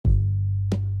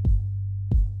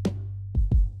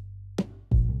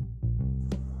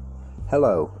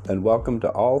Hello, and welcome to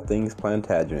All Things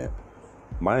Plantagenet.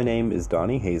 My name is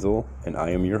Donnie Hazel, and I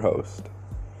am your host.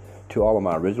 To all of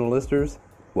my original listeners,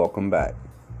 welcome back.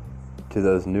 To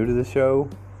those new to the show,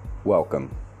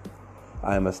 welcome.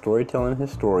 I am a storytelling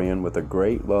historian with a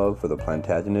great love for the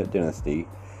Plantagenet dynasty,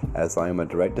 as I am a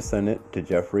direct descendant to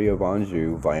Geoffrey of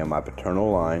Anjou via my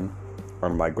paternal line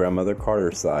on my grandmother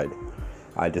Carter's side.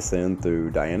 I descend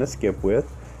through Diana Skipwith,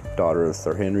 daughter of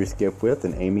Sir Henry Skipwith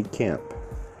and Amy Kemp.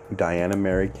 Diana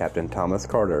married Captain Thomas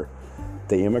Carter.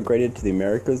 They immigrated to the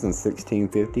Americas in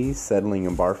 1650, settling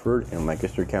in Barford in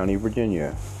Lancaster County,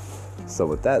 Virginia. So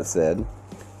with that said,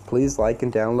 please like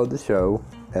and download the show,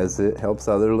 as it helps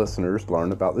other listeners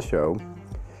learn about the show.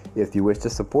 If you wish to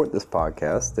support this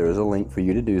podcast, there is a link for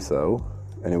you to do so,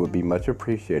 and it would be much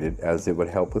appreciated, as it would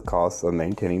help with costs of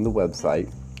maintaining the website,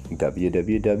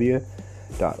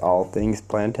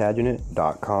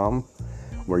 www.allthingsplantagenet.com,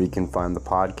 where you can find the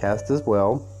podcast as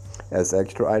well as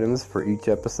extra items for each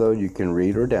episode you can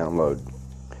read or download.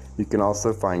 You can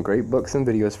also find great books and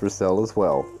videos for sale as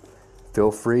well. Feel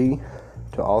free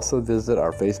to also visit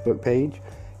our Facebook page.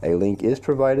 A link is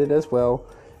provided as well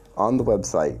on the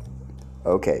website.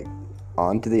 Okay,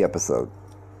 on to the episode.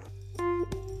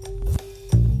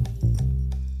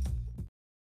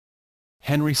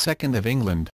 Henry II of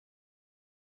England.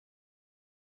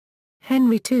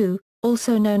 Henry II,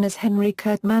 also known as Henry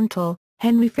Curtmantle,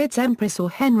 Henry Fitz-Empress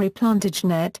or Henry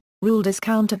Plantagenet, ruled as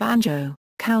Count of Anjou,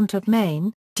 Count of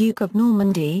Maine, Duke of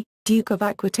Normandy, Duke of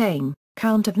Aquitaine,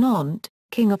 Count of Nantes,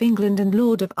 King of England and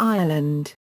Lord of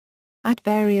Ireland. At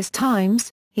various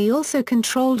times, he also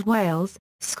controlled Wales,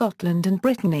 Scotland and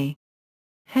Brittany.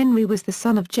 Henry was the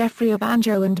son of Geoffrey of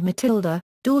Anjou and Matilda,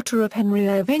 daughter of Henry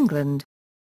I of England.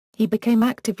 He became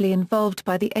actively involved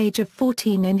by the age of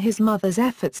 14 in his mother's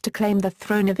efforts to claim the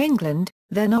throne of England,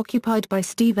 then occupied by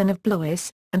Stephen of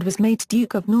Blois, and was made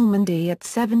Duke of Normandy at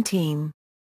 17.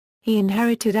 He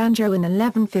inherited Anjou in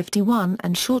 1151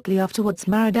 and shortly afterwards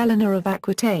married Eleanor of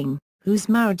Aquitaine, whose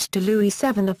marriage to Louis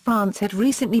VII of France had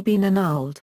recently been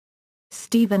annulled.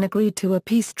 Stephen agreed to a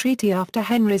peace treaty after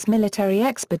Henry's military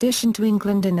expedition to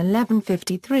England in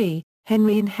 1153.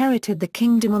 Henry inherited the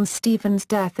kingdom on Stephen's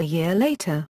death a year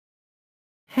later.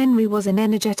 Henry was an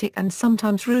energetic and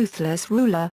sometimes ruthless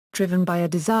ruler, driven by a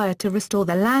desire to restore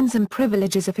the lands and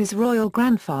privileges of his royal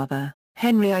grandfather,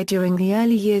 Henry I. During the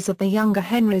early years of the younger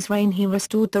Henry's reign, he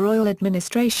restored the royal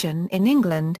administration in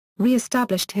England,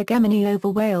 re-established hegemony over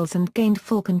Wales and gained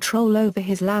full control over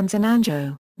his lands in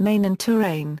Anjou, Maine and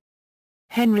Touraine.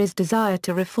 Henry's desire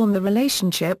to reform the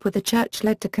relationship with the church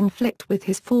led to conflict with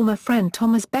his former friend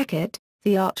Thomas Becket,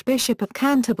 the Archbishop of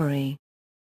Canterbury.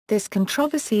 This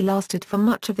controversy lasted for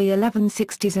much of the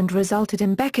 1160s and resulted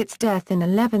in Becket's death in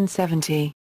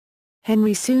 1170.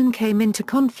 Henry soon came into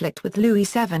conflict with Louis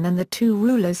VII, and the two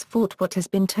rulers fought what has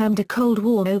been termed a Cold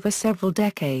War over several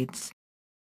decades.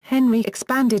 Henry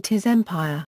expanded his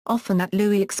empire, often at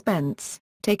Louis' expense,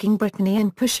 taking Brittany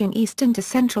and pushing east into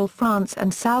central France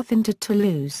and south into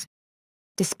Toulouse.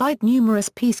 Despite numerous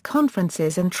peace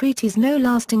conferences and treaties, no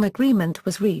lasting agreement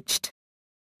was reached.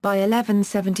 By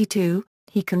 1172,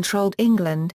 he controlled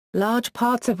England, large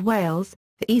parts of Wales,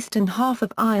 the eastern half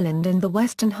of Ireland and the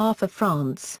western half of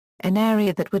France, an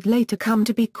area that would later come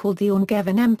to be called the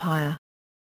Angevin Empire.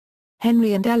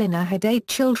 Henry and Eleanor had 8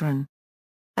 children.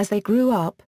 As they grew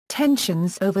up,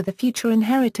 tensions over the future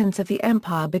inheritance of the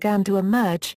empire began to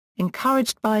emerge,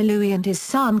 encouraged by Louis and his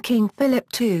son King Philip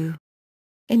II.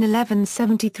 In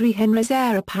 1173, Henry's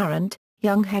heir apparent,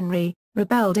 young Henry,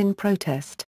 rebelled in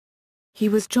protest. He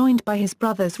was joined by his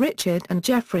brothers Richard and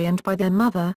Geoffrey and by their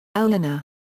mother, Eleanor.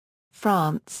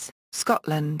 France,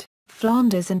 Scotland,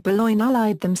 Flanders and Boulogne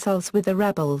allied themselves with the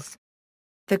rebels.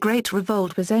 The Great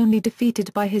Revolt was only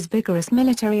defeated by his vigorous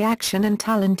military action and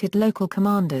talented local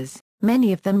commanders,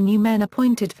 many of them new men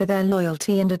appointed for their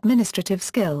loyalty and administrative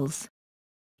skills.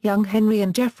 Young Henry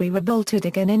and Geoffrey revolted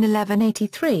again in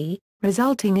 1183,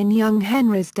 resulting in young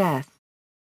Henry's death.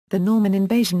 The Norman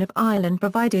invasion of Ireland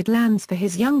provided lands for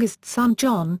his youngest son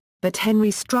John, but Henry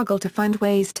struggled to find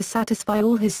ways to satisfy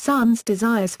all his son's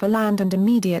desires for land and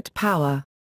immediate power.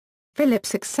 Philip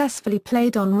successfully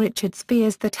played on Richard's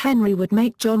fears that Henry would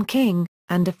make John king,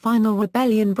 and a final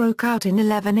rebellion broke out in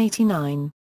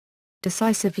 1189.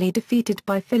 Decisively defeated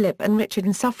by Philip and Richard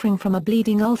and suffering from a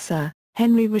bleeding ulcer,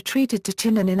 Henry retreated to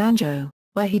Chinon in Anjou,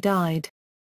 where he died.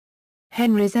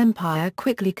 Henry's empire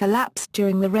quickly collapsed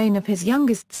during the reign of his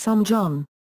youngest son John.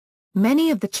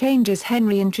 Many of the changes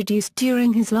Henry introduced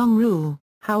during his long rule,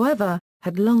 however,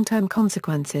 had long-term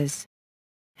consequences.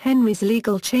 Henry's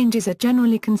legal changes are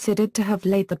generally considered to have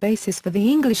laid the basis for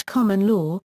the English common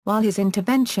law, while his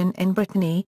intervention in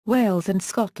Brittany, Wales and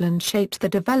Scotland shaped the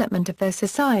development of their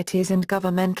societies and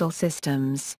governmental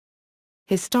systems.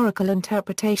 Historical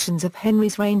interpretations of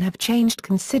Henry's reign have changed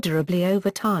considerably over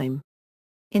time.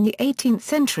 In the 18th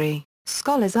century,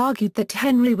 scholars argued that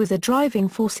Henry was a driving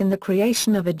force in the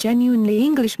creation of a genuinely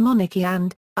English monarchy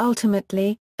and,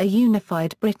 ultimately, a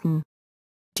unified Britain.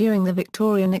 During the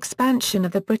Victorian expansion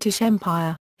of the British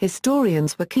Empire,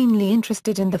 historians were keenly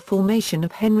interested in the formation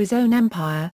of Henry's own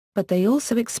empire, but they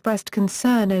also expressed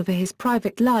concern over his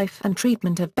private life and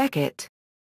treatment of Becket.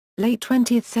 Late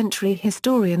 20th century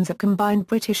historians have combined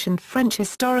British and French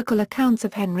historical accounts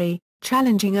of Henry,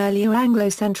 challenging earlier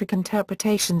Anglo-centric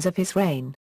interpretations of his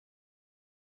reign.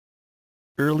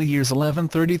 Early years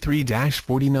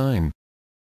 1133-49.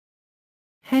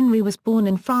 Henry was born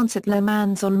in France at Le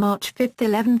Mans on March 5,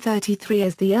 1133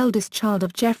 as the eldest child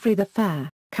of Geoffrey the Fair,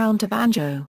 Count of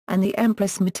Anjou, and the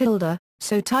Empress Matilda,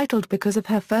 so titled because of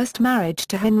her first marriage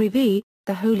to Henry V,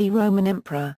 the Holy Roman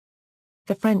Emperor.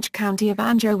 The French county of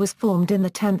Anjou was formed in the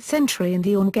 10th century and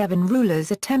the Angevin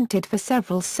rulers attempted for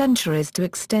several centuries to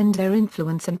extend their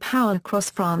influence and power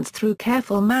across France through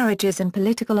careful marriages and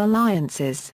political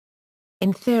alliances.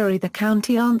 In theory the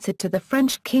county answered to the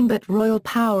French king, but royal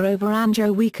power over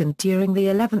Anjou weakened during the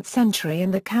 11th century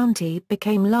and the county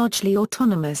became largely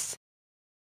autonomous.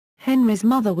 Henry's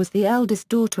mother was the eldest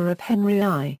daughter of Henry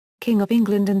I, King of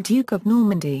England and Duke of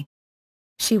Normandy.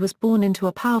 She was born into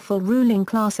a powerful ruling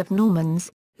class of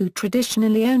Normans, who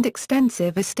traditionally owned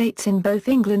extensive estates in both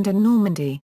England and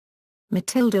Normandy.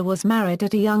 Matilda was married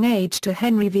at a young age to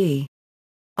Henry V.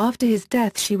 After his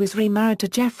death she was remarried to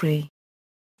Geoffrey.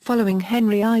 Following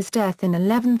Henry I's death in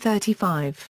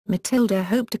 1135, Matilda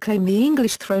hoped to claim the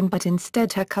English throne, but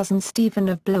instead her cousin Stephen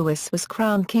of Blois was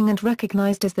crowned king and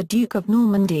recognised as the Duke of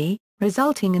Normandy,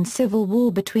 resulting in civil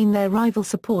war between their rival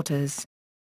supporters.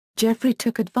 Geoffrey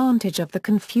took advantage of the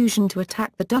confusion to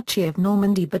attack the Duchy of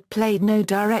Normandy but played no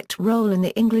direct role in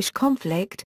the English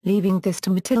conflict, leaving this to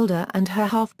Matilda and her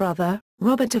half-brother,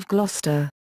 Robert of Gloucester.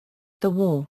 The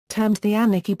war, termed the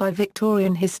Anarchy by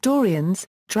Victorian historians,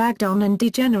 dragged on and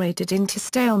degenerated into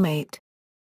stalemate.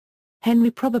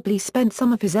 Henry probably spent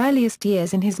some of his earliest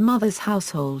years in his mother's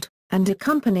household, and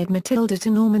accompanied Matilda to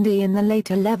Normandy in the late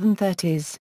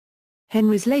 1130s.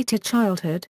 Henry's later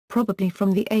childhood, probably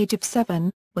from the age of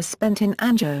 7, was spent in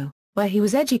Anjou, where he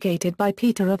was educated by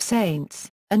Peter of Saintes,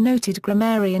 a noted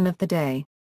grammarian of the day.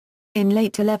 In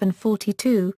late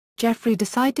 1142, Geoffrey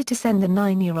decided to send the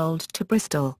 9-year-old to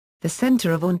Bristol, the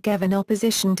centre of Angevin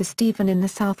opposition to Stephen in the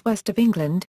southwest of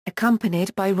England,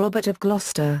 accompanied by Robert of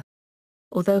Gloucester.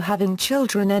 Although having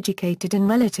children educated in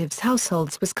relatives'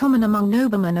 households was common among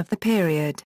noblemen of the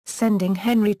period, sending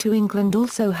Henry to England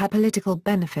also had political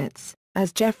benefits,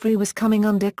 as Geoffrey was coming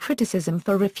under criticism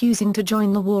for refusing to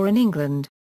join the war in England.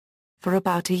 For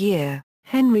about a year,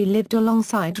 Henry lived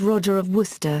alongside Roger of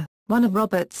Worcester, one of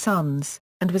Robert's sons,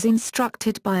 and was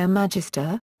instructed by a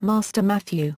magister, Master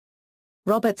Matthew.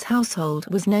 Robert's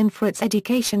household was known for its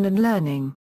education and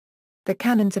learning. The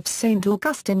canons of St.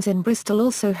 Augustine's in Bristol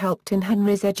also helped in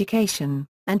Henry's education,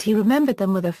 and he remembered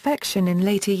them with affection in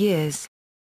later years.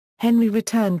 Henry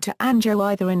returned to Anjou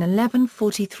either in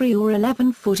 1143 or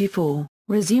 1144,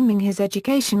 resuming his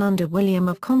education under William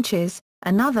of Conches,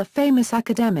 another famous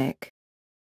academic.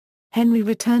 Henry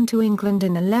returned to England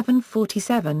in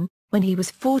 1147, when he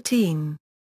was 14.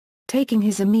 Taking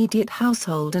his immediate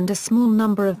household and a small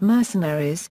number of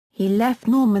mercenaries, he left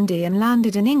Normandy and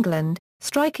landed in England,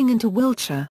 striking into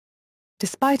Wiltshire.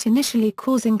 Despite initially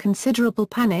causing considerable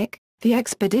panic, the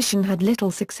expedition had little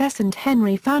success and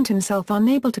Henry found himself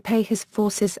unable to pay his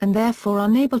forces and therefore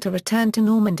unable to return to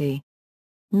Normandy.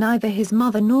 Neither his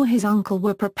mother nor his uncle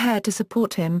were prepared to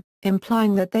support him,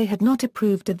 implying that they had not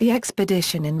approved of the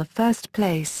expedition in the first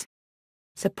place.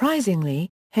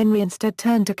 Surprisingly, Henry instead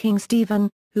turned to King Stephen,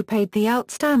 who paid the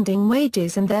outstanding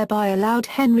wages and thereby allowed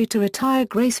Henry to retire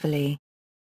gracefully.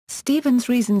 Stephen's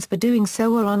reasons for doing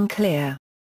so are unclear.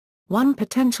 One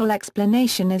potential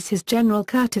explanation is his general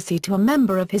courtesy to a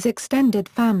member of his extended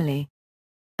family.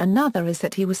 Another is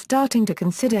that he was starting to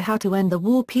consider how to end the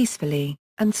war peacefully,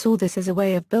 and saw this as a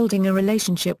way of building a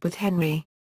relationship with Henry.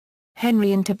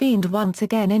 Henry intervened once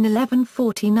again in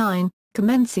 1149,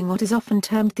 commencing what is often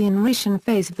termed the Henrician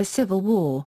phase of the Civil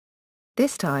War.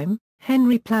 This time,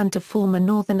 Henry planned to form a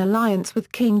northern alliance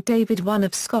with King David I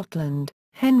of Scotland,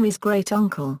 Henry's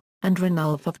great-uncle, and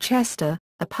Ranulph of Chester,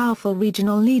 a powerful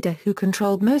regional leader who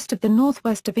controlled most of the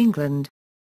northwest of England.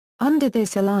 Under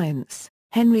this alliance,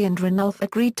 Henry and Ranulph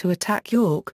agreed to attack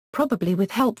York, probably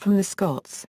with help from the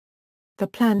Scots. The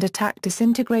planned attack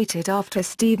disintegrated after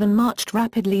Stephen marched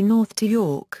rapidly north to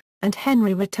York, and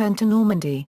Henry returned to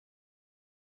Normandy.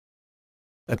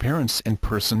 Appearance and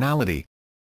personality.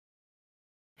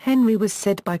 Henry was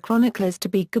said by chroniclers to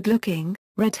be good-looking,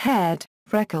 red-haired,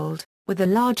 freckled, with a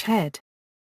large head.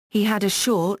 He had a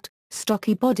short,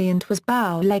 stocky body and was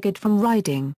bow-legged from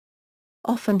riding.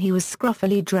 Often he was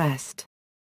scruffily dressed.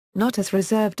 Not as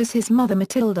reserved as his mother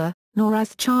Matilda, nor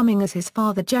as charming as his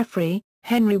father Geoffrey,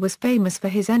 Henry was famous for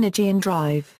his energy and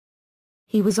drive.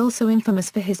 He was also infamous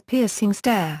for his piercing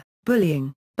stare,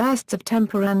 bullying, bursts of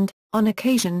temper and, on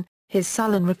occasion, his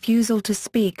sullen refusal to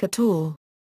speak at all.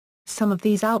 Some of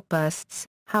these outbursts,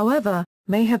 however,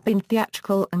 may have been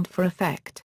theatrical and for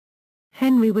effect.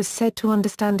 Henry was said to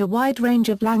understand a wide range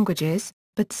of languages,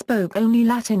 but spoke only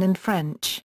Latin and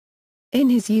French. In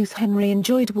his youth Henry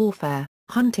enjoyed warfare,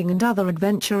 hunting and other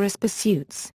adventurous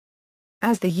pursuits.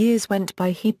 As the years went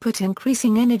by he put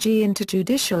increasing energy into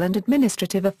judicial and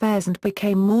administrative affairs and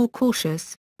became more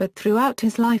cautious, but throughout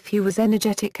his life he was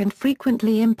energetic and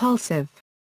frequently impulsive.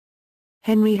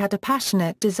 Henry had a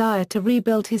passionate desire to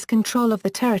rebuild his control of the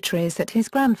territories that his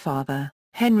grandfather,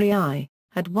 Henry I,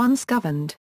 had once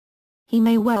governed. He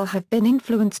may well have been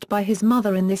influenced by his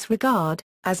mother in this regard,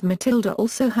 as Matilda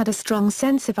also had a strong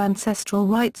sense of ancestral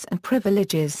rights and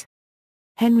privileges.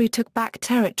 Henry took back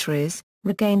territories,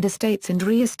 regained estates and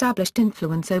re-established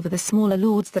influence over the smaller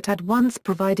lords that had once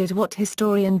provided what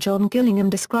historian John Gillingham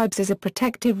describes as a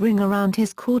protective ring around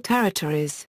his core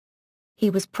territories. He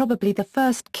was probably the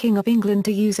first king of England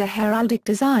to use a heraldic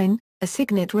design, a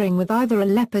signet ring with either a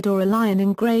leopard or a lion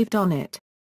engraved on it.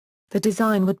 The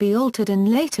design would be altered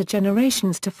in later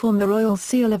generations to form the Royal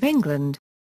Seal of England.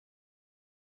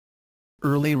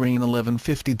 Early reign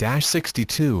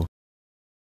 1150-62.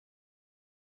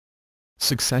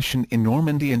 Succession in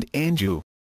Normandy and Anjou.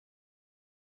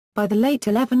 By the late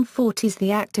 1140s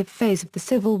the active phase of the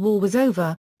Civil War was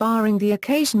over, barring the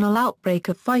occasional outbreak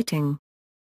of fighting.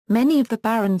 Many of the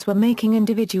barons were making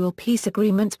individual peace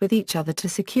agreements with each other to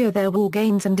secure their war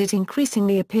gains, and it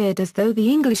increasingly appeared as though the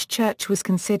English Church was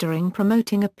considering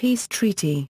promoting a peace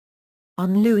treaty.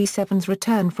 On Louis VII's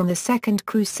return from the Second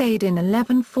Crusade in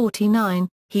 1149,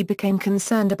 he became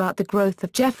concerned about the growth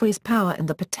of Geoffrey's power and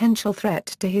the potential threat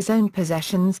to his own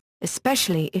possessions,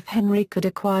 especially if Henry could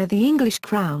acquire the English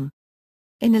crown.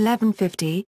 In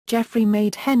 1150, Geoffrey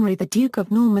made Henry the Duke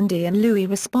of Normandy, and Louis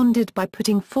responded by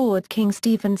putting forward King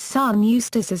Stephen's son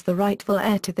Eustace as the rightful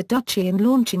heir to the duchy and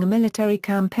launching a military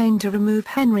campaign to remove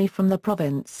Henry from the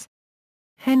province.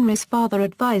 Henry's father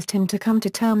advised him to come to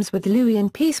terms with Louis,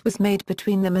 and peace was made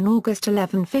between them in August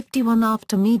 1151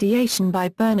 after mediation by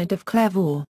Bernard of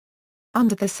Clairvaux.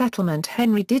 Under the settlement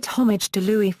Henry did homage to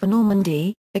Louis for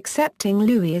Normandy, accepting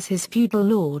Louis as his feudal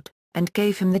lord, and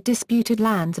gave him the disputed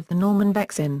lands of the Norman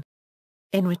Vexin.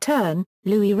 In return,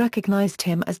 Louis recognized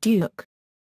him as duke.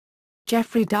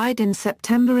 Geoffrey died in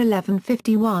September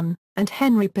 1151, and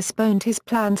Henry postponed his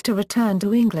plans to return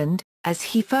to England, as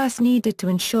he first needed to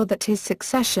ensure that his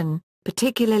succession,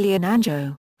 particularly in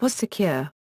Anjou, was secure.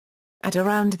 At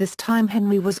around this time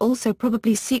Henry was also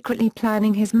probably secretly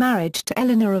planning his marriage to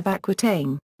Eleanor of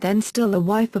Aquitaine, then still the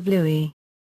wife of Louis.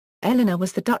 Eleanor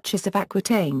was the Duchess of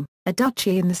Aquitaine, a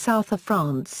duchy in the south of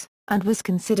France, and was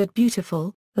considered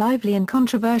beautiful, lively and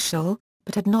controversial,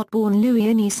 but had not borne Louis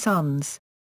any sons.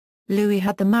 Louis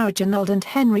had the marriage annulled and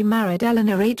Henry married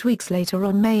Eleanor 8 weeks later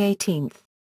on May 18.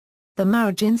 The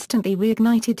marriage instantly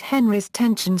reignited Henry's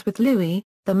tensions with Louis.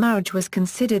 The marriage was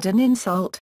considered an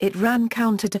insult, it ran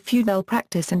counter to feudal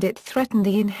practice, and it threatened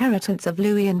the inheritance of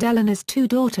Louis and Eleanor's 2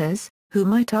 daughters, who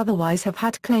might otherwise have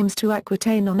had claims to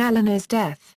Aquitaine on Eleanor's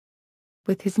death.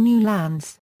 With his new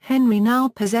lands, Henry now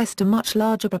possessed a much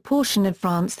larger proportion of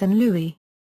France than Louis.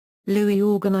 Louis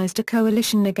organized a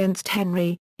coalition against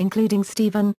Henry, including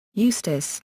Stephen,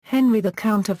 Eustace, Henry the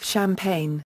Count of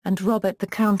Champagne, and Robert the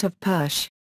Count of Perche.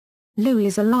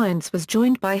 Louis's alliance was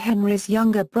joined by Henry's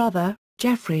younger brother,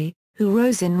 Geoffrey, who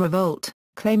rose in revolt,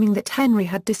 claiming that Henry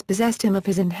had dispossessed him of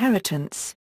his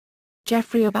inheritance.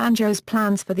 Geoffrey of Anjou's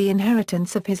plans for the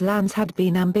inheritance of his lands had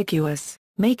been ambiguous,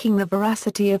 making the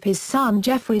veracity of his son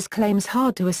Geoffrey's claims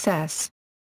hard to assess.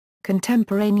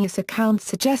 Contemporaneous accounts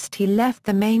suggest he left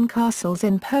the main castles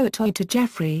in Poitou to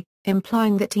Geoffrey,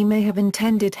 implying that he may have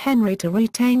intended Henry to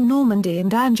retain Normandy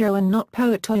and Anjou and not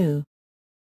Poitou.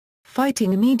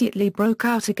 Fighting immediately broke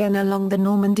out again along the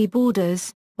Normandy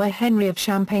borders, where Henry of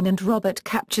Champagne and Robert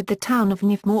captured the town of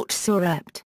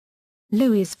Neufmort-sur-Epte.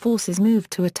 Louis's forces moved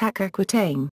to attack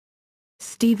Aquitaine.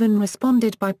 Stephen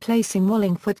responded by placing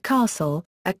Wallingford Castle,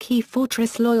 a key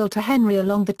fortress loyal to Henry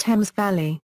along the Thames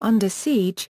Valley, under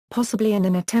siege, possibly in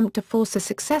an attempt to force a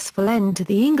successful end to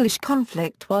the English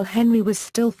conflict while Henry was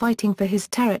still fighting for his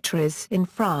territories in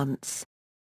France.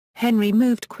 Henry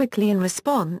moved quickly in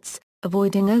response,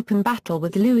 avoiding open battle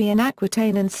with Louis in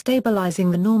Aquitaine and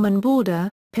stabilizing the Norman border,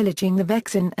 pillaging the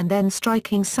Vexin and then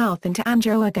striking south into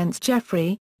Anjou against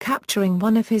Geoffrey, capturing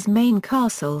one of his main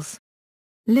castles.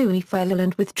 Louis fell ill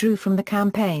and withdrew from the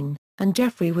campaign, and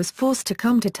Geoffrey was forced to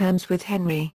come to terms with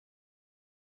Henry.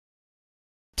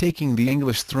 Taking the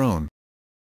English throne.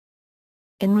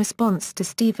 In response to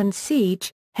Stephen's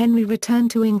siege, Henry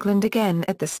returned to England again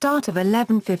at the start of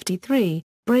 1153,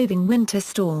 braving winter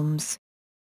storms.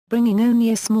 Bringing only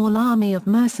a small army of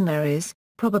mercenaries,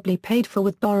 probably paid for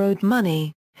with borrowed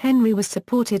money, Henry was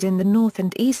supported in the north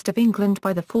and east of England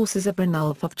by the forces of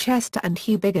Ranulph of Chester and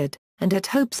Hugh Bigod, and had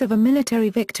hopes of a military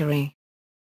victory.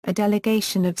 A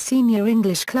delegation of senior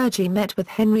English clergy met with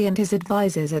Henry and his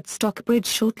advisers at Stockbridge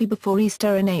shortly before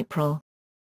Easter in April.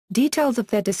 Details of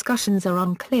their discussions are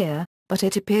unclear, but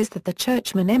it appears that the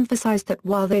churchmen emphasized that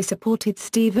while they supported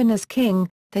Stephen as king,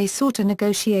 they sought a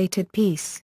negotiated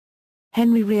peace.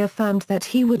 Henry reaffirmed that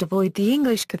he would avoid the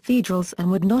English cathedrals and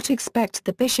would not expect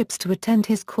the bishops to attend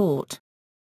his court.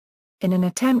 In an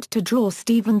attempt to draw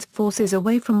Stephen's forces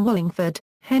away from Wallingford,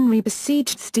 Henry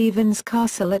besieged Stephen's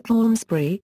castle at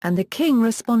Malmesbury, and the king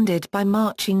responded by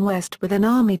marching west with an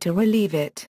army to relieve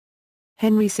it.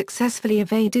 Henry successfully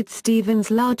evaded Stephen's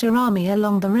larger army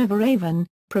along the River Avon,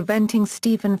 preventing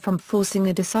Stephen from forcing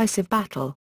a decisive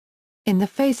battle. In the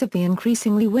face of the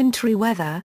increasingly wintry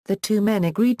weather, the two men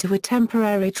agreed to a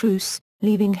temporary truce,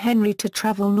 leaving Henry to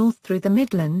travel north through the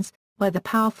Midlands, where the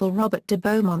powerful Robert de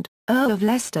Beaumont, Earl of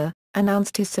Leicester,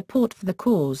 announced his support for the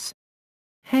cause.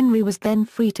 Henry was then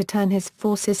free to turn his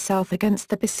forces south against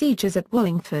the besiegers at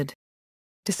Wallingford.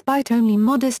 Despite only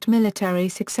modest military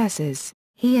successes,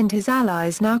 he and his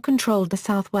allies now controlled the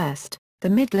southwest, the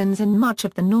Midlands and much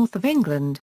of the north of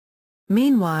England.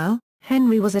 Meanwhile,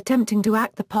 Henry was attempting to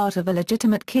act the part of a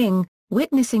legitimate king,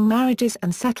 witnessing marriages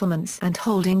and settlements and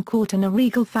holding court in a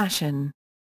regal fashion.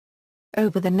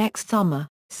 Over the next summer,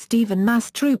 Stephen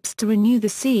massed troops to renew the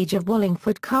siege of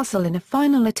Wallingford Castle in a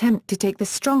final attempt to take the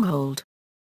stronghold.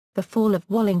 The fall of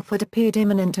Wallingford appeared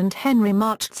imminent and Henry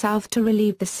marched south to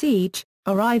relieve the siege,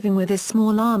 arriving with his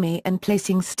small army and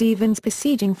placing Stephen's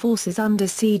besieging forces under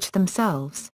siege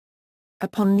themselves.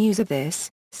 Upon news of this,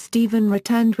 Stephen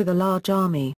returned with a large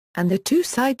army, and the two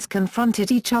sides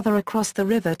confronted each other across the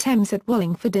River Thames at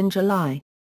Wallingford in July.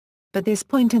 At this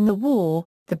point in the war,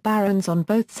 the barons on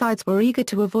both sides were eager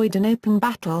to avoid an open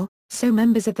battle, so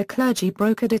members of the clergy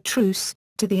brokered a truce,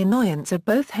 to the annoyance of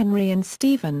both Henry and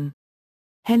Stephen.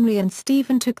 Henry and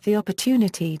Stephen took the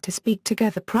opportunity to speak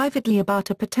together privately about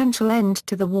a potential end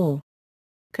to the war.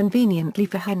 Conveniently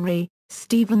for Henry,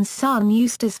 Stephen's son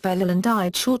Eustace fell ill and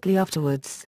died shortly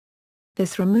afterwards.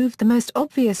 This removed the most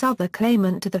obvious other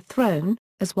claimant to the throne,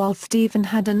 as while Stephen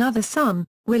had another son,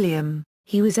 William,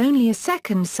 he was only a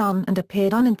second son and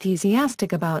appeared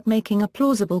unenthusiastic about making a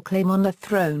plausible claim on the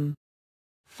throne.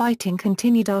 Fighting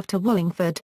continued after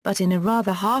Wallingford, but in a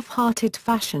rather half-hearted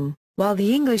fashion, while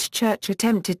the English Church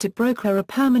attempted to broker a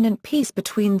permanent peace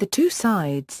between the two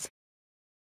sides.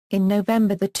 In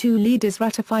November the two leaders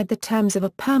ratified the terms of a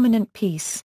permanent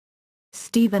peace.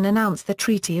 Stephen announced the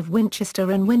Treaty of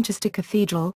Winchester and Winchester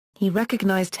Cathedral. He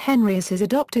recognized Henry as his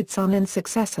adopted son and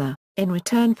successor, in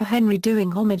return for Henry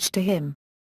doing homage to him.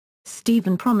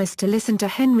 Stephen promised to listen to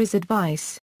Henry's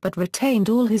advice, but retained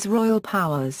all his royal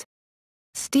powers.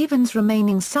 Stephen's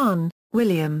remaining son,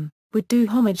 William, would do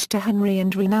homage to Henry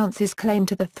and renounce his claim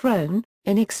to the throne,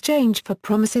 in exchange for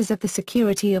promises of the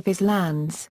security of his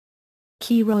lands.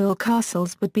 Key royal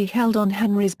castles would be held on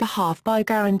Henry's behalf by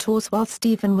guarantors while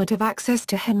Stephen would have access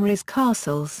to Henry's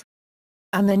castles.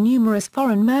 And the numerous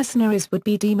foreign mercenaries would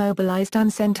be demobilized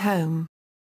and sent home.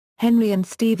 Henry and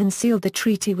Stephen sealed the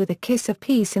treaty with a kiss of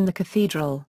peace in the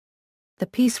cathedral. The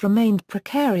peace remained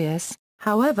precarious,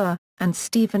 however, and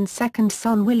Stephen's second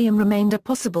son William remained a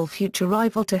possible future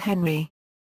rival to Henry.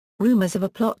 Rumors of a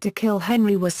plot to kill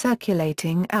Henry were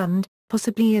circulating and,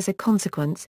 possibly as a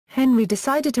consequence, Henry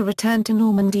decided to return to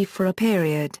Normandy for a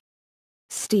period.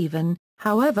 Stephen,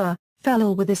 however, fell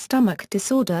ill with a stomach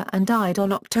disorder and died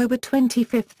on October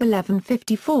 25,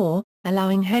 1154,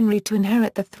 allowing Henry to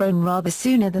inherit the throne rather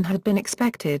sooner than had been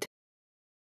expected.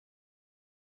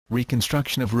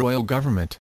 Reconstruction of royal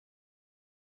government.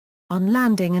 On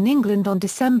landing in England on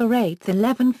December 8,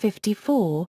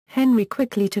 1154, Henry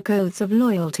quickly took oaths of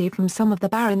loyalty from some of the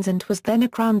barons and was then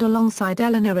crowned alongside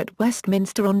Eleanor at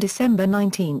Westminster on December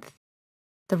 19.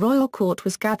 The royal court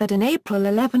was gathered in April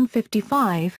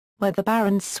 1155, where the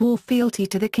barons swore fealty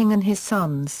to the king and his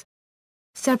sons.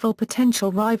 Several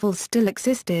potential rivals still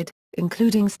existed,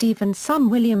 including Stephen's son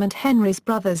William and Henry's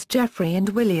brothers Geoffrey and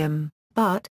William,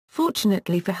 but,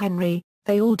 fortunately for Henry,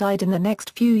 they all died in the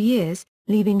next few years,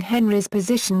 leaving Henry's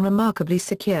position remarkably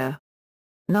secure.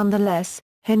 Nonetheless,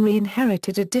 Henry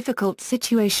inherited a difficult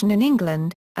situation in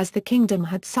England, as the kingdom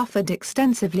had suffered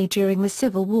extensively during the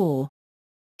Civil War.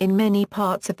 In many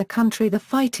parts of the country the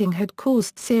fighting had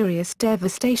caused serious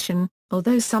devastation,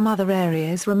 although some other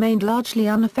areas remained largely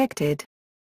unaffected.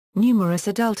 Numerous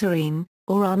adulterine,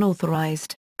 or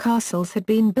unauthorized, castles had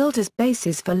been built as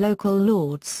bases for local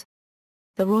lords.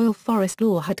 The royal forest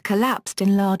law had collapsed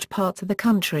in large parts of the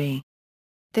country.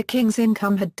 The king's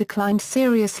income had declined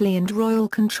seriously and royal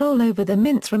control over the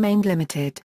mints remained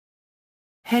limited.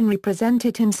 Henry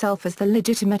presented himself as the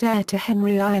legitimate heir to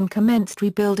Henry I and commenced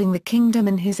rebuilding the kingdom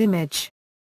in his image.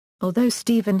 Although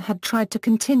Stephen had tried to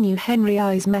continue Henry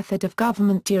I's method of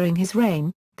government during his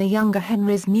reign, the younger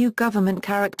Henry's new government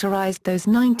characterized those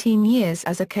 19 years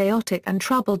as a chaotic and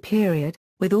troubled period,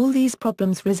 with all these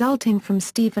problems resulting from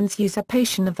Stephen's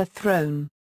usurpation of the throne.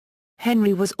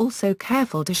 Henry was also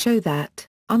careful to show that,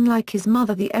 unlike his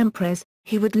mother the Empress,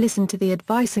 he would listen to the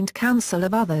advice and counsel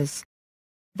of others.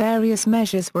 Various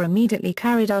measures were immediately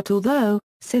carried out although,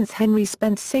 since Henry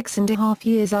spent 6.5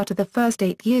 years out of the first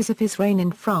 8 years of his reign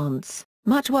in France,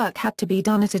 much work had to be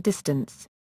done at a distance.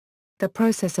 The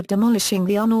process of demolishing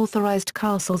the unauthorized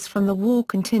castles from the war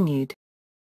continued.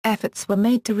 Efforts were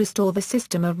made to restore the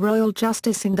system of royal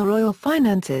justice and the royal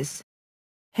finances.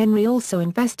 Henry also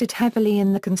invested heavily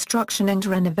in the construction and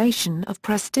renovation of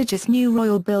prestigious new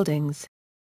royal buildings.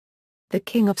 The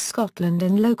King of Scotland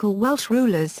and local Welsh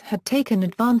rulers had taken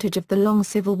advantage of the long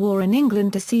civil war in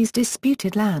England to seize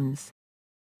disputed lands.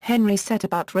 Henry set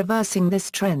about reversing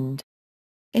this trend.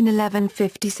 In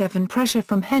 1157 pressure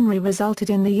from Henry resulted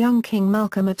in the young King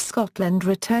Malcolm of Scotland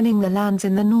returning the lands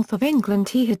in the north of England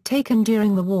he had taken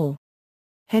during the war.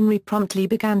 Henry promptly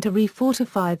began to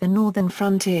refortify the northern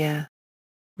frontier.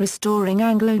 Restoring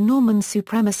Anglo-Norman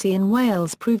supremacy in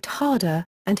Wales proved harder,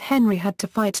 and Henry had to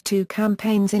fight 2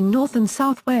 campaigns in North and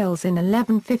South Wales in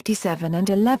 1157 and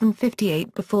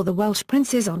 1158 before the Welsh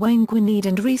princes Owain Gwynedd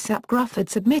and Rhys ap Gruffydd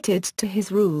submitted to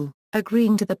his rule,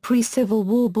 agreeing to the pre-Civil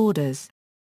War borders.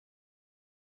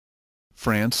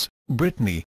 France,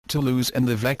 Brittany, Toulouse and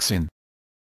the Vexin.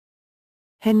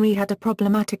 Henry had a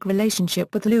problematic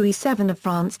relationship with Louis VII of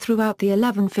France throughout the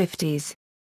 1150s.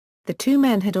 The two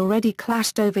men had already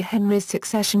clashed over Henry's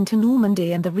succession to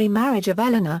Normandy and the remarriage of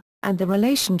Eleanor, and the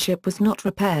relationship was not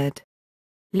repaired.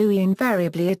 Louis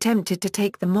invariably attempted to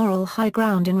take the moral high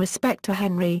ground in respect to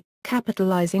Henry,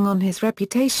 capitalizing on his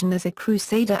reputation as a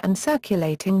crusader and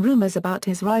circulating rumors about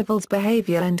his rival's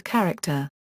behavior and character.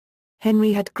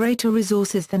 Henry had greater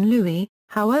resources than Louis,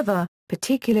 however,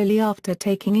 particularly after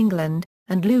taking England,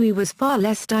 and Louis was far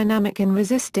less dynamic in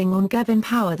resisting Angevin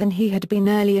power than he had been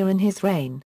earlier in his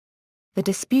reign. The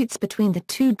disputes between the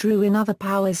two drew in other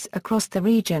powers across the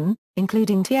region,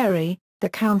 including Thierry, the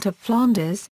Count of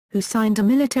Flanders, who signed a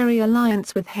military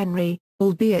alliance with Henry,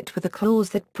 albeit with a clause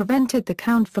that prevented the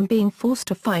Count from being forced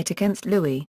to fight against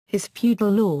Louis, his feudal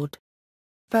lord.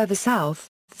 Further south,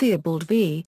 Theobald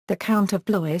V, the Count of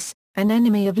Blois, an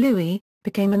enemy of Louis,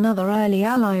 became another early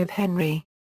ally of Henry.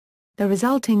 The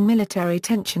resulting military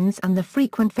tensions and the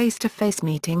frequent face-to-face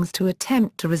meetings to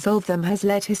attempt to resolve them has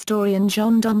led historian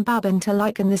John Dunbabin to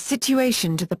liken the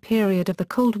situation to the period of the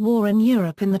Cold War in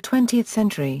Europe in the 20th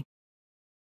century.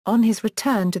 On his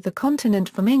return to the continent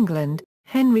from England,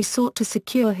 Henry sought to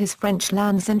secure his French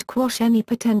lands and quash any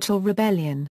potential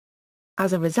rebellion.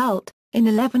 As a result, in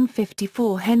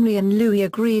 1154 Henry and Louis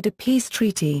agreed a peace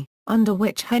treaty, under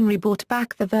which Henry bought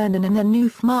back the Vernon and the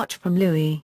Neuf March from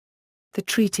Louis. The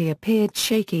treaty appeared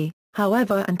shaky,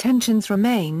 however, and tensions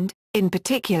remained. In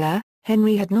particular,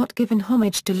 Henry had not given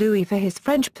homage to Louis for his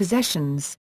French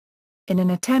possessions. In an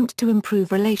attempt to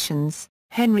improve relations,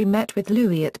 Henry met with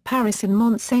Louis at Paris and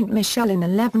Mont Saint-Michel in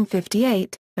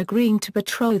 1158, agreeing to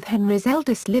betroth Henry's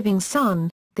eldest living son,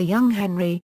 the young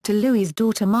Henry, to Louis's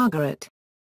daughter Margaret.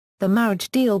 The marriage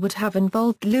deal would have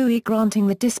involved Louis granting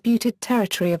the disputed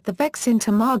territory of the Vexin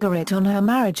to Margaret on her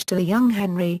marriage to the young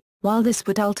Henry. While this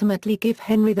would ultimately give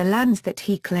Henry the lands that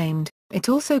he claimed, it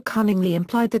also cunningly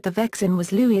implied that the Vexin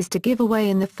was Louis's to give away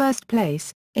in the first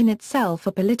place, in itself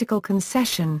a political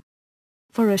concession.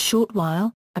 For a short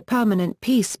while, a permanent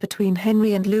peace between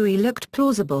Henry and Louis looked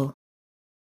plausible.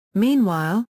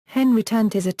 Meanwhile, Henry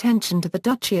turned his attention to the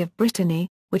Duchy of Brittany,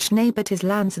 which neighboured his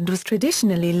lands and was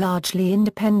traditionally largely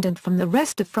independent from the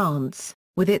rest of France,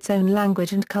 with its own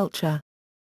language and culture.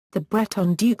 The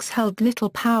Breton dukes held little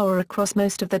power across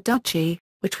most of the duchy,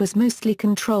 which was mostly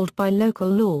controlled by local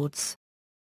lords.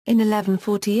 In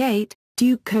 1148,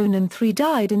 Duke Conan III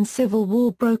died and civil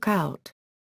war broke out.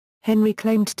 Henry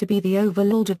claimed to be the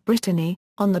overlord of Brittany,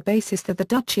 on the basis that the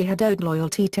duchy had owed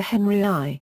loyalty to Henry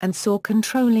I, and saw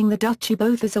controlling the duchy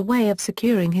both as a way of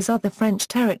securing his other French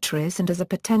territories and as a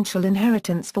potential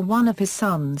inheritance for one of his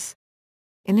sons.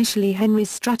 Initially Henry's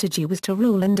strategy was to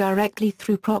rule indirectly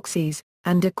through proxies,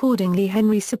 and accordingly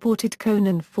Henry supported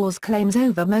Conan IV's claims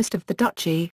over most of the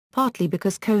duchy, partly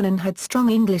because Conan had strong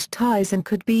English ties and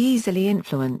could be easily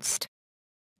influenced.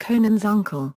 Conan's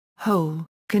uncle, Hole,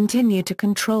 continued to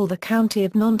control the county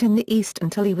of Nantes in the east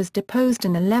until he was deposed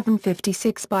in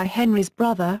 1156 by Henry's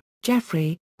brother,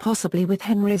 Geoffrey, possibly with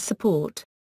Henry's support.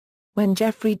 When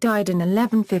Geoffrey died in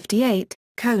 1158,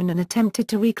 Conan attempted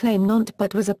to reclaim Nantes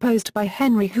but was opposed by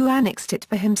Henry, who annexed it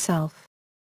for himself.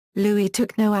 Louis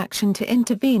took no action to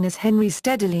intervene as Henry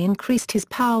steadily increased his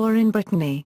power in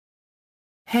Brittany.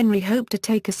 Henry hoped to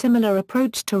take a similar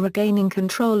approach to regaining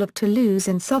control of Toulouse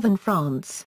in southern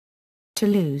France.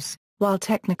 Toulouse, while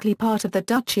technically part of the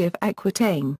Duchy of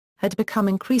Aquitaine, had become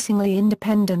increasingly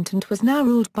independent and was now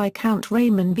ruled by Count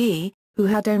Raymond V, who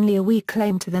had only a weak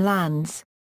claim to the lands.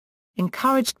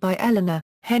 Encouraged by Eleanor,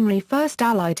 Henry first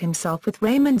allied himself with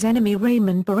Raymond's enemy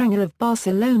Raymond Berenguer of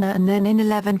Barcelona and then in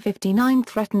 1159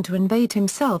 threatened to invade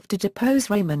himself to depose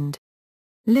Raymond.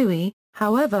 Louis,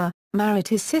 however, married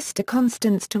his sister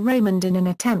Constance to Raymond in an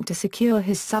attempt to secure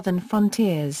his southern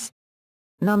frontiers.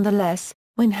 Nonetheless,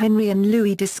 when Henry and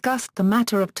Louis discussed the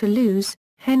matter of Toulouse,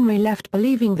 Henry left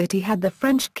believing that he had the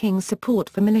French king's support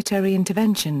for military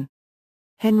intervention.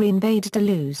 Henry invaded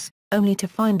Toulouse, only to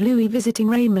find Louis visiting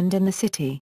Raymond in the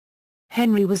city.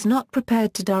 Henry was not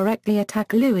prepared to directly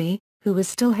attack Louis, who was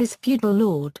still his feudal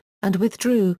lord, and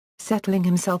withdrew, settling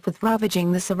himself with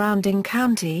ravaging the surrounding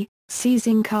county,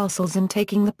 seizing castles and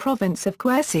taking the province of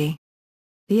Quercy.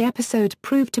 The episode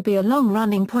proved to be a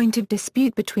long-running point of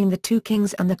dispute between the two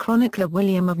kings, and the chronicler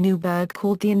William of Newburgh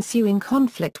called the ensuing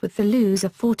conflict with Toulouse a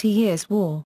 40 Years'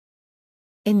 War.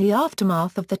 In the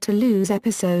aftermath of the Toulouse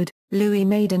episode, Louis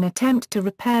made an attempt to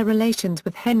repair relations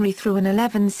with Henry through an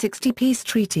 1160 peace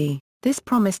treaty. This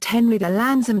promised Henry the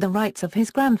lands and the rights of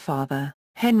his grandfather,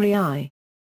 Henry I.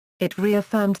 It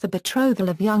reaffirmed the betrothal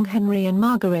of young Henry and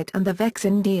Margaret and the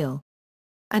Vexin deal.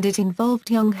 And it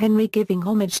involved young Henry giving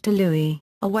homage to Louis,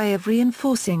 a way of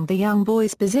reinforcing the young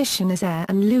boy's position as heir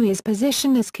and Louis's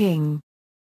position as king.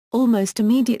 Almost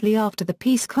immediately after the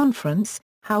peace conference,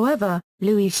 however,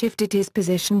 Louis shifted his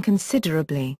position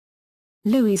considerably.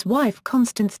 Louis's wife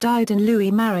Constance died and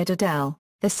Louis married Adele,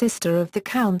 the sister of the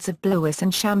Counts of Blois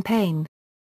and Champagne.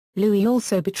 Louis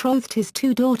also betrothed his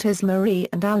two daughters Marie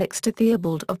and Alix to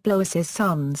Theobald of Blois's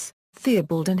sons,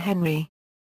 Theobald and Henry.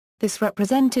 This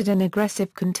represented an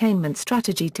aggressive containment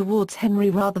strategy towards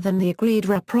Henry rather than the agreed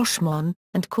rapprochement,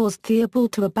 and caused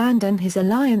Theobald to abandon his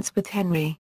alliance with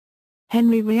Henry.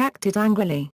 Henry reacted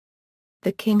angrily.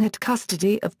 The king had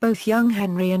custody of both young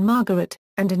Henry and Margaret,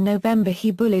 and in November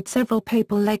he bullied several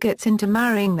papal legates into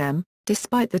marrying them,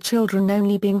 despite the children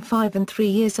only being 5 and 3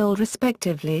 years old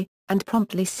respectively, and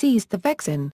promptly seized the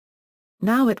Vexin.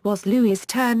 Now it was Louis's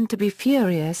turn to be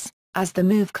furious, as the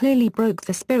move clearly broke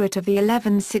the spirit of the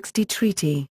 1160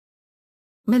 treaty.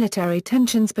 Military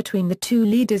tensions between the two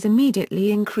leaders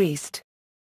immediately increased.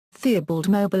 Theobald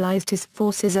mobilized his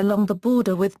forces along the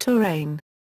border with Touraine.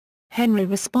 Henry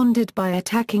responded by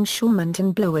attacking Chaumont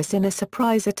and Blois in a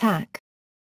surprise attack.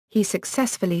 He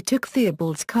successfully took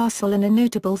Theobald's castle in a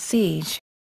notable siege.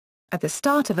 At the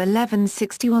start of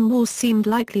 1161 war seemed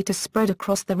likely to spread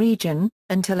across the region,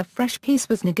 until a fresh peace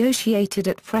was negotiated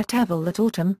at Fréteval that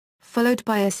autumn, followed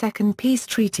by a second peace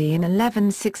treaty in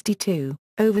 1162,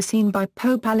 overseen by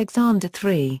Pope Alexander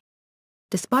III.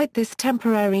 Despite this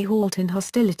temporary halt in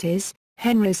hostilities,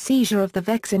 Henry's seizure of the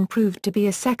Vexin proved to be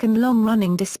a second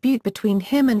long-running dispute between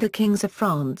him and the kings of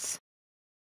France.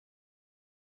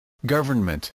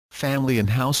 Government, family and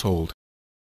household.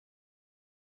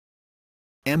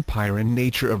 Empire and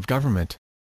nature of government.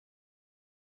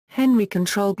 Henry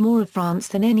controlled more of France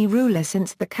than any ruler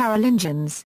since the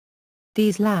Carolingians.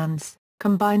 These lands,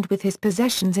 combined with his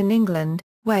possessions in England,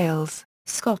 Wales,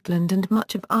 Scotland and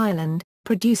much of Ireland,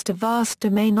 produced a vast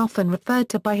domain often referred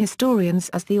to by historians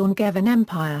as the Angevin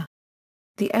Empire.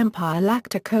 The empire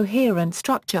lacked a coherent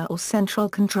structure or central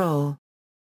control.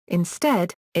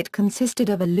 Instead, it consisted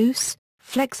of a loose,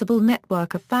 flexible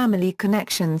network of family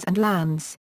connections and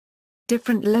lands.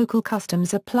 Different local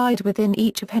customs applied within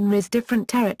each of Henry's different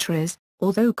territories,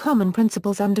 although common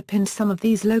principles underpinned some of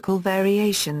these local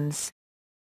variations.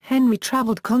 Henry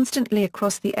travelled constantly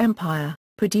across the empire,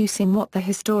 producing what the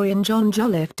historian John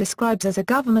Jolliffe describes as a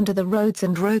government of the roads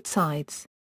and roadsides.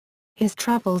 His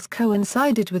travels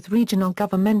coincided with regional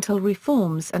governmental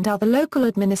reforms and other local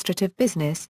administrative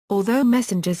business, although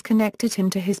messengers connected him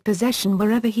to his possession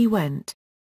wherever he went.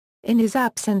 In his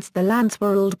absence the lands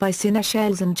were ruled by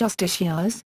seneschals and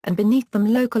justiciars, and beneath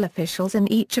them local officials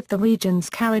in each of the regions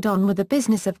carried on with the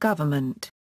business of government.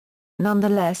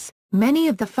 Nonetheless, many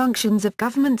of the functions of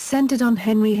government centered on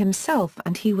Henry himself,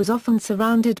 and he was often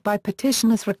surrounded by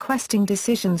petitioners requesting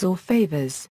decisions or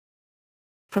favors.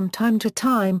 From time to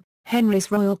time,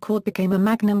 Henry's royal court became a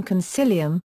magnum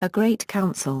concilium, a great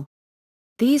council.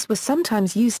 These were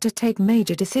sometimes used to take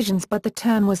major decisions, but the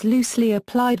term was loosely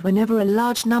applied whenever a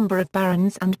large number of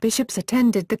barons and bishops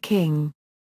attended the king.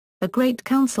 A great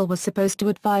council was supposed to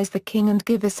advise the king and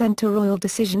give assent to royal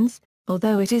decisions,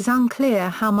 although it is unclear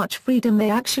how much freedom they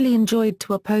actually enjoyed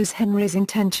to oppose Henry's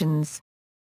intentions.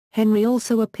 Henry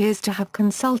also appears to have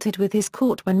consulted with his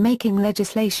court when making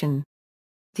legislation.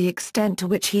 The extent to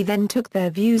which he then took their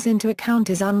views into account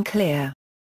is unclear.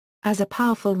 As a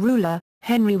powerful ruler,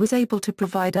 Henry was able to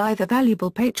provide either valuable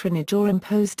patronage or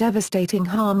impose devastating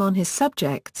harm on his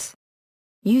subjects.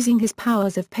 Using his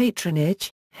powers of patronage,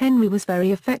 Henry was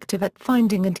very effective at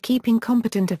finding and keeping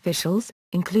competent officials,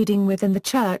 including within the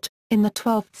church, in the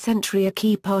 12th century, a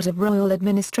key part of royal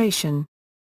administration.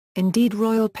 Indeed,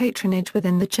 royal patronage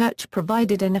within the church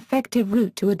provided an effective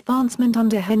route to advancement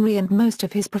under Henry, and most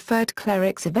of his preferred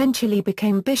clerics eventually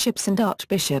became bishops and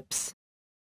archbishops.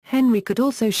 Henry could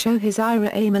also show his ira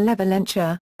e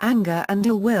malevolentia, anger and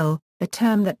ill will, a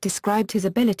term that described his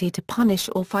ability to punish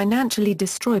or financially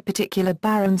destroy particular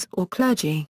barons or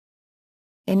clergy.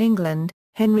 In England,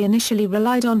 Henry initially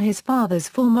relied on his father's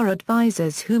former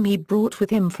advisers whom he brought with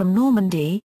him from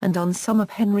Normandy, and on some of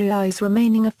Henry I's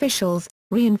remaining officials,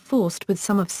 reinforced with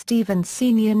some of Stephen's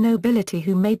senior nobility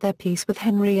who made their peace with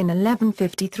Henry in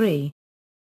 1153.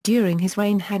 During his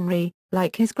reign, Henry,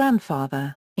 like his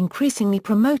grandfather, increasingly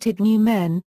promoted new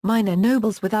men, minor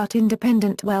nobles without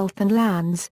independent wealth and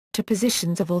lands, to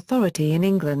positions of authority in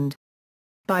England.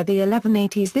 By the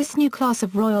 1180s, this new class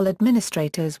of royal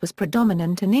administrators was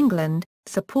predominant in England,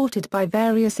 supported by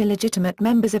various illegitimate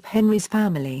members of Henry's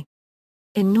family.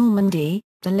 In Normandy,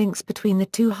 the links between the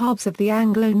two halves of the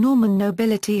Anglo-Norman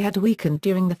nobility had weakened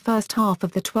during the first half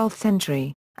of the 12th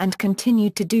century, and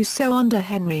continued to do so under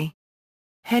Henry.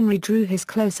 Henry drew his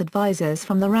close advisers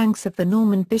from the ranks of the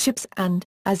Norman bishops and,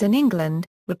 as in England,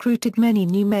 recruited many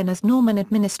new men as Norman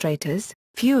administrators.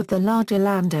 Few of the larger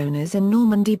landowners in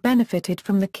Normandy benefited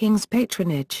from the king's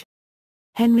patronage.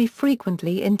 Henry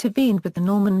frequently intervened with the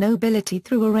Norman nobility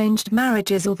through arranged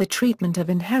marriages or the treatment of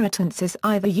inheritances,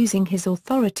 either using his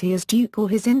authority as duke or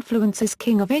his influence as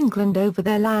king of England over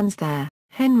their lands there.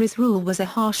 Henry's rule was a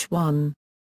harsh one.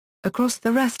 Across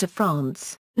the rest of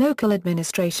France, local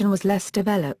administration was less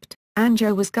developed.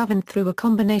 Anjou was governed through a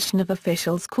combination of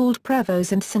officials called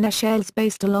prévôts and sénéchals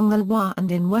based along the Loire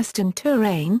and in western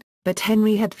Touraine, but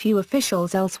Henry had few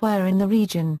officials elsewhere in the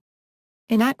region.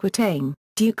 In Aquitaine,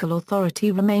 ducal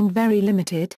authority remained very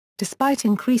limited, despite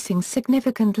increasing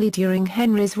significantly during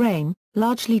Henry's reign,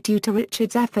 largely due to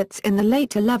Richard's efforts in the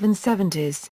late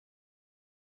 1170s.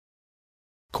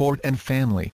 Court and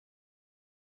family.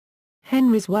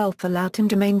 Henry's wealth allowed him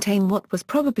to maintain what was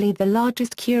probably the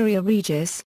largest curia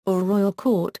regis, or royal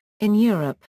court, in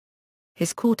Europe.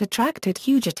 His court attracted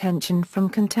huge attention from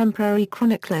contemporary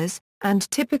chroniclers, and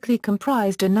typically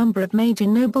comprised a number of major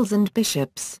nobles and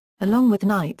bishops, along with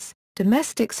knights,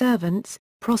 domestic servants,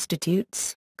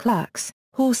 prostitutes, clerks,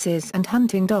 horses and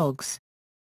hunting dogs.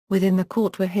 Within the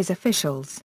court were his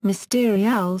officials,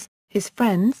 ministerials, his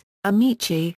friends,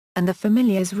 amici, and the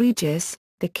familiares regis,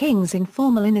 the king's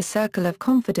informal inner circle of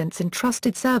confidence and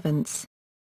trusted servants.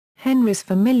 Henry's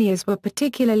familiars were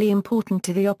particularly important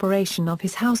to the operation of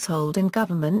his household and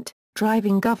government,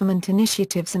 driving government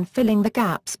initiatives and filling the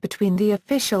gaps between the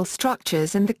official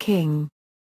structures and the king.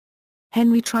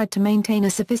 Henry tried to maintain a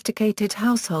sophisticated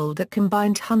household that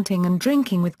combined hunting and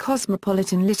drinking with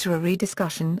cosmopolitan literary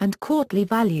discussion and courtly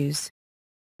values.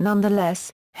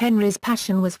 Nonetheless, Henry's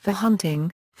passion was for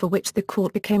hunting, for which the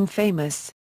court became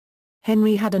famous.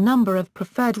 Henry had a number of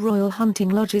preferred royal hunting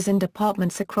lodges and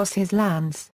apartments across his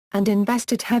lands, and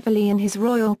invested heavily in his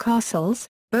royal castles,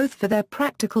 both for their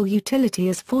practical utility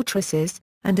as fortresses,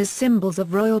 and as symbols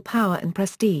of royal power and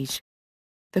prestige.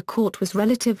 The court was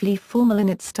relatively formal in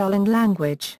its style and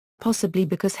language, possibly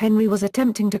because Henry was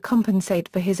attempting to compensate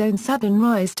for his own sudden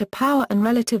rise to power and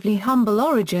relatively humble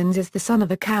origins as the son of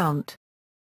a count.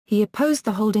 He opposed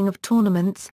the holding of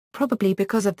tournaments, probably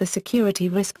because of the security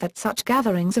risk that such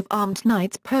gatherings of armed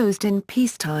knights posed in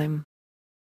peacetime.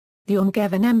 The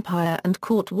Angevin Empire and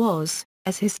court was,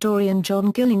 as historian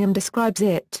John Gillingham describes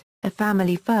it, a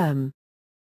family firm.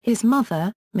 His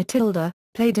mother, Matilda,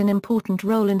 played an important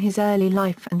role in his early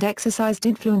life and exercised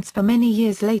influence for many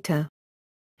years later.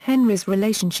 Henry's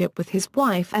relationship with his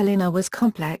wife Eleanor was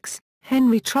complex,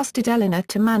 Henry trusted Eleanor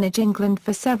to manage England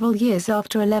for several years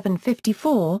after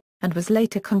 1154, and was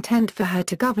later content for her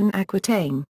to govern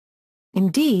Aquitaine.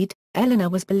 Indeed, Eleanor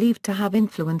was believed to have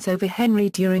influence over Henry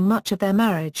during much of their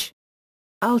marriage.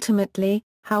 Ultimately,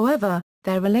 however,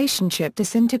 their relationship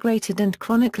disintegrated, and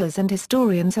chroniclers and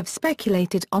historians have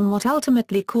speculated on what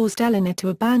ultimately caused Eleanor to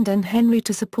abandon Henry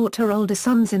to support her older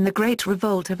sons in the Great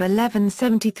Revolt of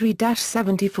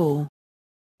 1173-74.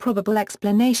 Probable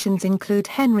explanations include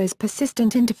Henry's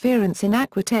persistent interference in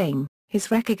Aquitaine,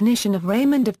 his recognition of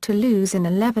Raymond of Toulouse in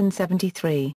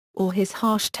 1173, or his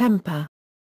harsh temper.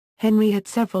 Henry had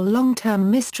several long-term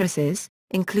mistresses,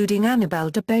 including Annabel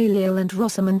de Balliol and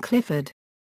Rosamond Clifford.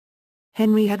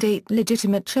 Henry had 8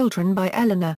 legitimate children by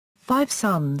Eleanor, 5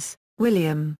 sons,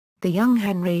 William, the young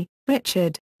Henry,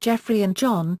 Richard, Geoffrey and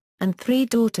John, and 3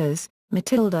 daughters,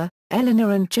 Matilda,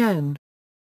 Eleanor and Joan.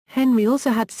 Henry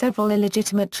also had several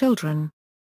illegitimate children.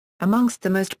 Amongst the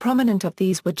most prominent of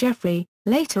these were Geoffrey,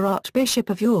 later Archbishop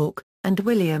of York, and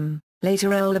William,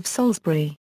 later Earl of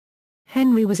Salisbury.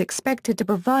 Henry was expected to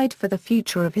provide for the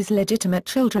future of his legitimate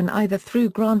children either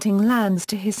through granting lands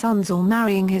to his sons or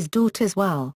marrying his daughters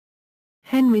well.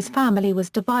 Henry's family was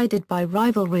divided by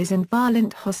rivalries and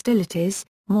violent hostilities,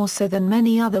 more so than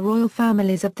many other royal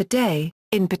families of the day,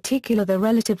 in particular the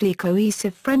relatively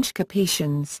cohesive French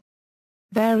Capetians.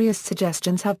 Various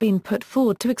suggestions have been put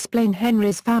forward to explain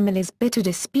Henry's family's bitter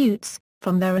disputes,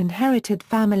 from their inherited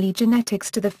family genetics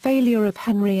to the failure of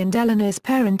Henry and Eleanor's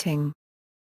parenting.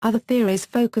 Other theories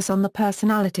focus on the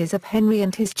personalities of Henry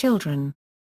and his children.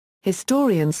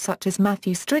 Historians such as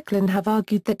Matthew Strickland have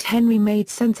argued that Henry made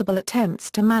sensible attempts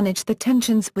to manage the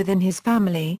tensions within his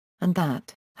family, and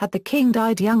that, had the king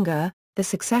died younger, the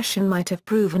succession might have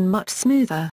proven much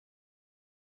smoother.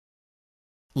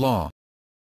 Law.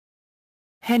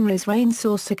 Henry's reign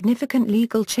saw significant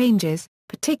legal changes,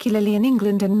 particularly in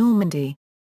England and Normandy.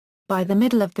 By the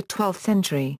middle of the 12th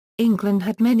century, England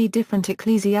had many different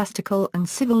ecclesiastical and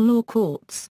civil law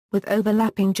courts, with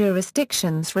overlapping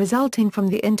jurisdictions resulting from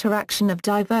the interaction of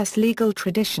diverse legal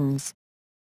traditions.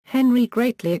 Henry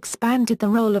greatly expanded the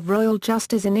role of royal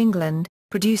justice in England,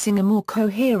 producing a more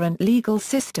coherent legal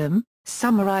system,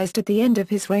 summarized at the end of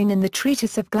his reign in the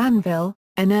Treatise of Glanville,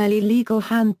 an early legal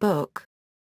handbook.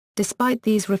 Despite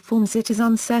these reforms, it is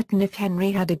uncertain if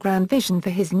Henry had a grand vision for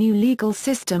his new legal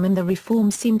system, and the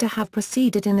reforms seem to have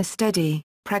proceeded in a steady,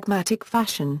 pragmatic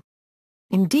fashion.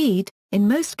 Indeed, in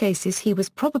most cases he was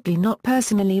probably not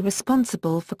personally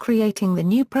responsible for creating the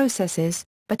new processes,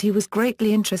 but he was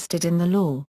greatly interested in the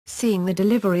law, seeing the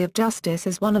delivery of justice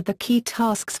as one of the key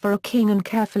tasks for a king and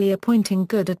carefully appointing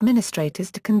good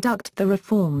administrators to conduct the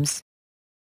reforms.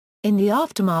 In the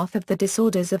aftermath of the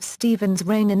disorders of Stephen's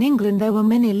reign in England, there were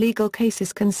many legal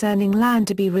cases concerning land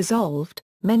to be resolved.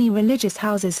 Many religious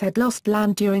houses had lost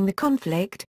land during the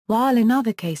conflict, while in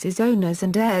other cases owners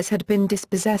and heirs had been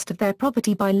dispossessed of their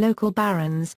property by local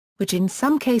barons, which in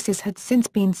some cases had since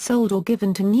been sold or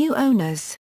given to new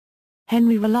owners.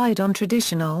 Henry relied on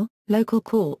traditional, local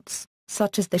courts,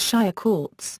 such as the shire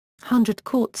courts, hundred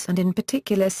courts and in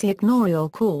particular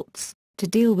seigneurial courts, to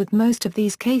deal with most of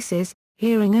these cases,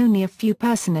 hearing only a few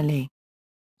personally.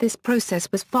 This process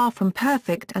was far from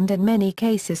perfect, and in many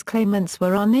cases claimants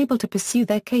were unable to pursue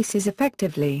their cases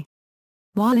effectively.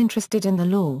 While interested in the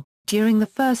law, during the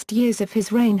first years of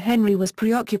his reign Henry was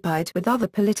preoccupied with other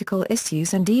political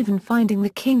issues, and even finding the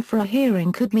king for a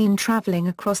hearing could mean travelling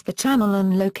across the Channel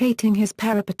and locating his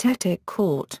peripatetic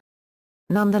court.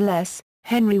 Nonetheless,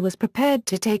 Henry was prepared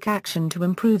to take action to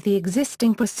improve the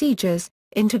existing procedures,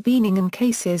 intervening in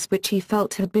cases which he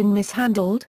felt had been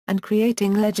mishandled, and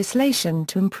creating legislation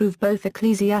to improve both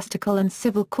ecclesiastical and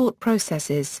civil court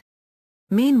processes.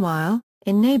 Meanwhile,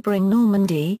 in neighbouring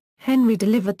Normandy, Henry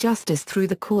delivered justice through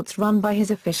the courts run by his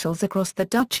officials across the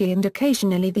duchy, and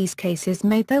occasionally these cases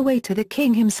made their way to the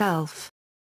king himself.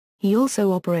 He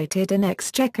also operated an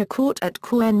exchequer court at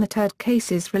Caen that heard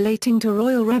cases relating to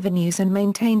royal revenues and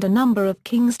maintained a number of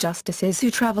king's justices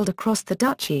who travelled across the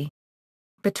duchy.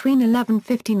 Between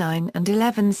 1159 and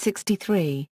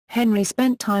 1163, Henry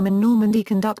spent time in Normandy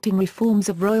conducting reforms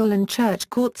of royal and church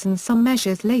courts, and some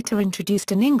measures later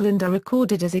introduced in England are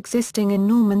recorded as existing in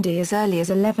Normandy as early as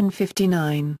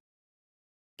 1159.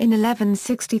 In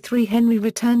 1163 Henry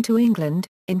returned to England,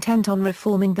 intent on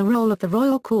reforming the role of the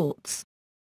royal courts.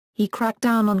 He cracked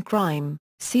down on crime,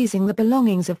 seizing the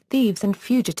belongings of thieves and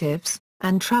fugitives,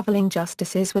 and travelling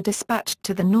justices were dispatched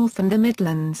to the north and the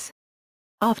Midlands.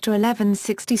 After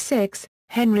 1166,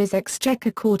 Henry's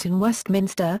Exchequer Court in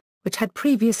Westminster, which had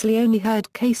previously only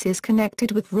heard cases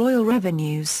connected with royal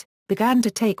revenues, began to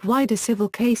take wider civil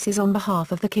cases on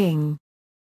behalf of the king.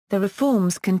 the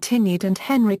reforms continued and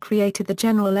Henry created the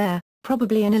general eyre,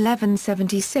 probably in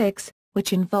 1176,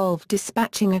 which involved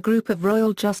dispatching a group of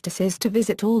royal justices to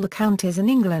visit all the counties in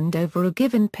England over a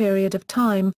given period of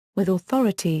time, with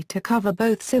authority to cover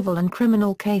both civil and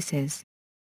criminal cases.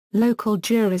 Local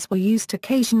juries were used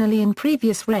occasionally in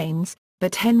previous reigns,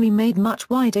 but Henry made much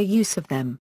wider use of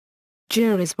them.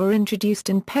 Juries were introduced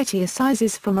in petty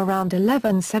assizes from around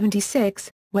 1176,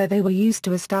 where they were used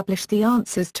to establish the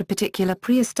answers to particular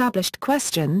pre-established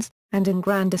questions, and in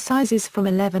grand assizes from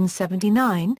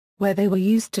 1179, where they were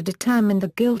used to determine the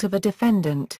guilt of a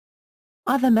defendant.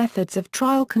 Other methods of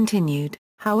trial continued,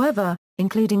 however,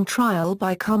 including trial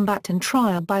by combat and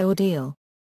trial by ordeal.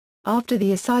 After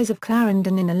the Assize of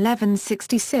Clarendon in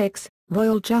 1166,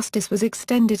 royal justice was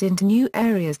extended into new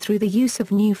areas through the use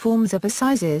of new forms of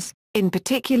assizes, in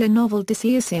particular novel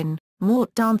disseisin,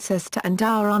 mort d'ancestor and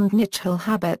our unnatural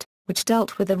habit, which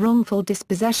dealt with the wrongful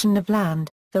dispossession of land,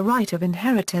 the right of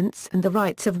inheritance and the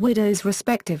rights of widows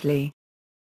respectively.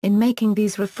 In making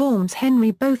these reforms Henry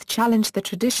both challenged the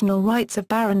traditional rights of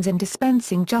barons in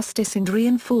dispensing justice and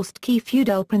reinforced key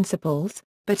feudal principles,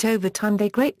 but over time they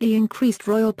greatly increased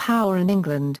royal power in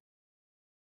England.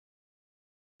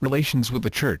 Relations with the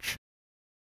Church.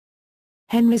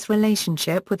 Henry's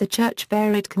relationship with the Church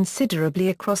varied considerably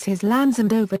across his lands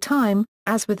and over time,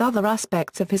 as with other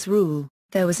aspects of his rule,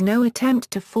 there was no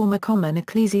attempt to form a common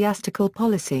ecclesiastical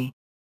policy.